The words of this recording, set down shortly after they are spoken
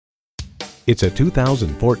It's a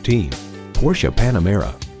 2014 Porsche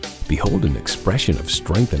Panamera. Behold an expression of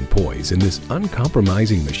strength and poise in this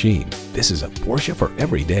uncompromising machine. This is a Porsche for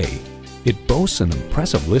every day. It boasts an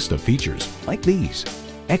impressive list of features like these: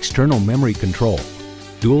 external memory control,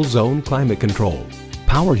 dual zone climate control,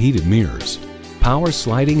 power heated mirrors, power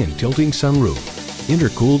sliding and tilting sunroof,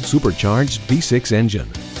 intercooled supercharged V6 engine,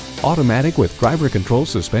 automatic with driver control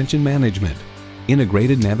suspension management,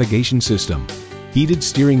 integrated navigation system, heated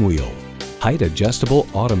steering wheel, height adjustable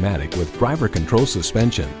automatic with driver control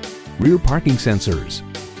suspension, rear parking sensors,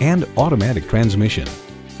 and automatic transmission.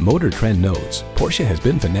 Motor Trend notes Porsche has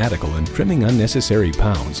been fanatical in trimming unnecessary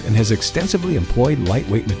pounds and has extensively employed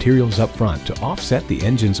lightweight materials up front to offset the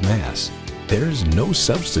engine's mass. There's no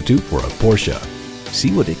substitute for a Porsche.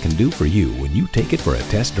 See what it can do for you when you take it for a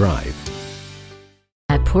test drive.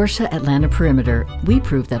 At Porsche Atlanta Perimeter, we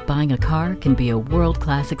prove that buying a car can be a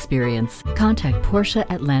world-class experience. Contact Porsche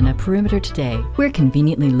Atlanta Perimeter today. We're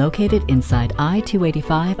conveniently located inside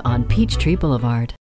I-285 on Peachtree Boulevard.